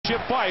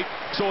championship fight,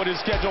 so it is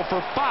scheduled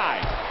for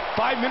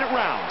 5-minute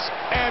rounds.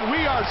 And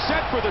we are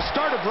set for the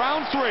start of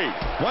round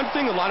 3. One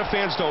thing a lot of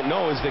fans don't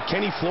know is that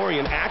Kenny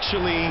Florian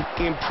actually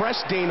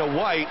impressed Dana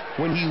White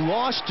when he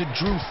lost to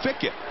Drew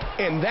Fickett.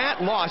 And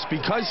that loss,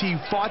 because he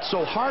fought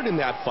so hard in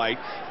that fight,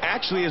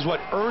 actually is what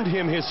earned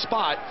him his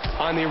spot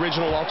on the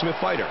original Ultimate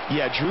Fighter.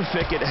 Yeah, Drew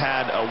Fickett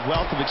had a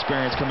wealth of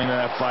experience coming into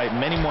that fight,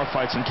 many more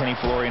fights than Kenny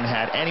Florian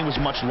had, and he was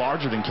much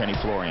larger than Kenny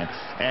Florian.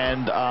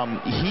 And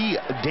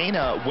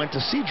Dana went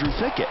to see Drew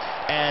Fickett,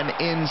 and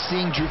in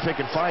seeing Drew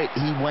Fickett fight,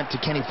 he went to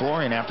Kenny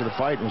Florian after the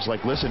fight and was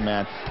like, listen,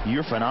 man,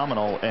 you're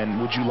phenomenal, and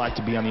would you like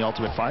to be on the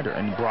Ultimate Fighter?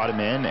 And he brought him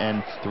in,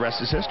 and the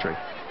rest is history.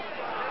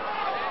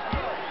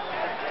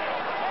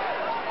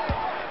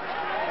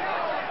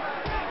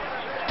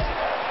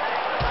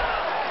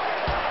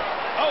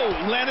 Oh,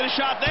 he landed a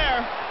shot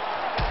there.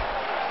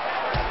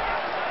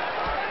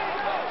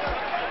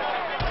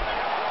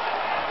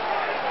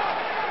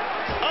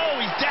 Oh,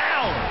 he's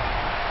down.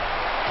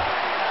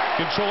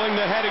 Controlling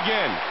the head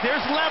again.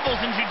 There's levels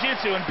in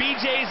jiu-jitsu, and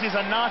BJ's is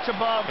a notch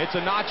above. It's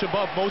a notch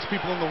above most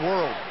people in the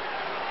world.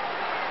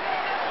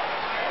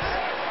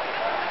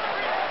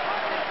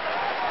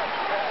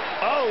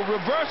 Oh,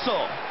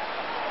 reversal.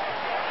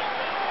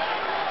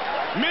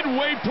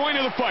 Midway point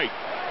of the fight.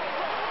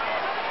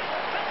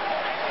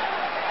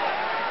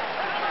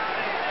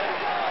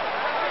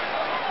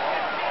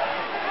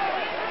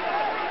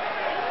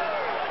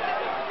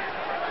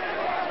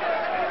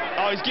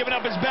 Oh, he's giving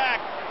up his back.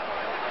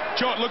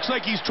 Joe, it looks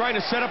like he's trying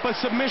to set up a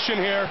submission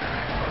here.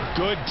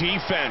 Good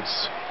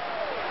defense.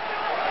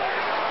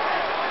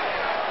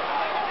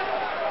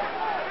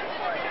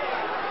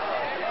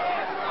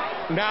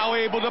 Now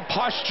able to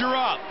posture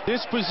up.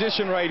 This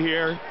position right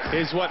here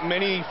is what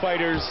many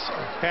fighters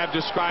have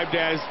described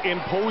as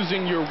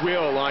imposing your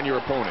will on your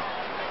opponent.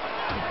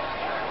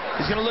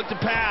 He's going to look to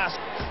pass.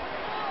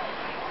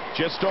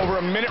 Just over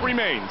a minute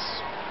remains.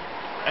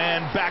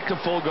 And back to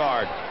full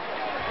guard.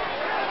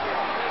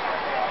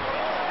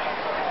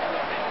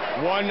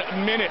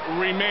 1 minute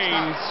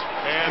remains,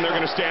 and they're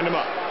going to stand him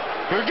up.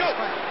 Here we go.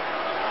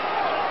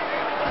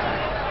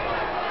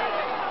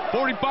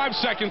 45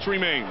 seconds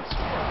remains.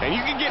 And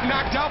you can get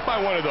knocked out by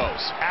one of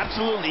those.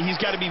 Absolutely.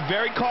 He's got to be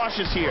very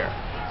cautious here.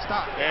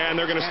 Stop. And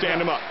they're going to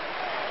stand him up.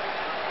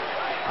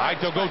 All right,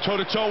 they'll go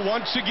toe-to-toe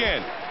once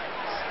again.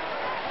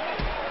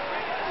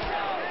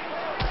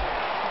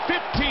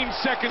 15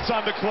 seconds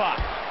on the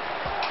clock.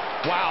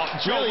 Wow,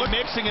 Joe, really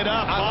mixing it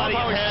up. I love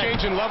how he's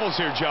changing levels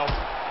here, Joe.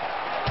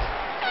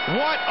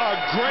 What a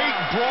great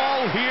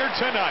brawl here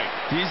tonight.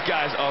 These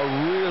guys are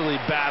really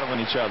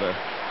battling each other.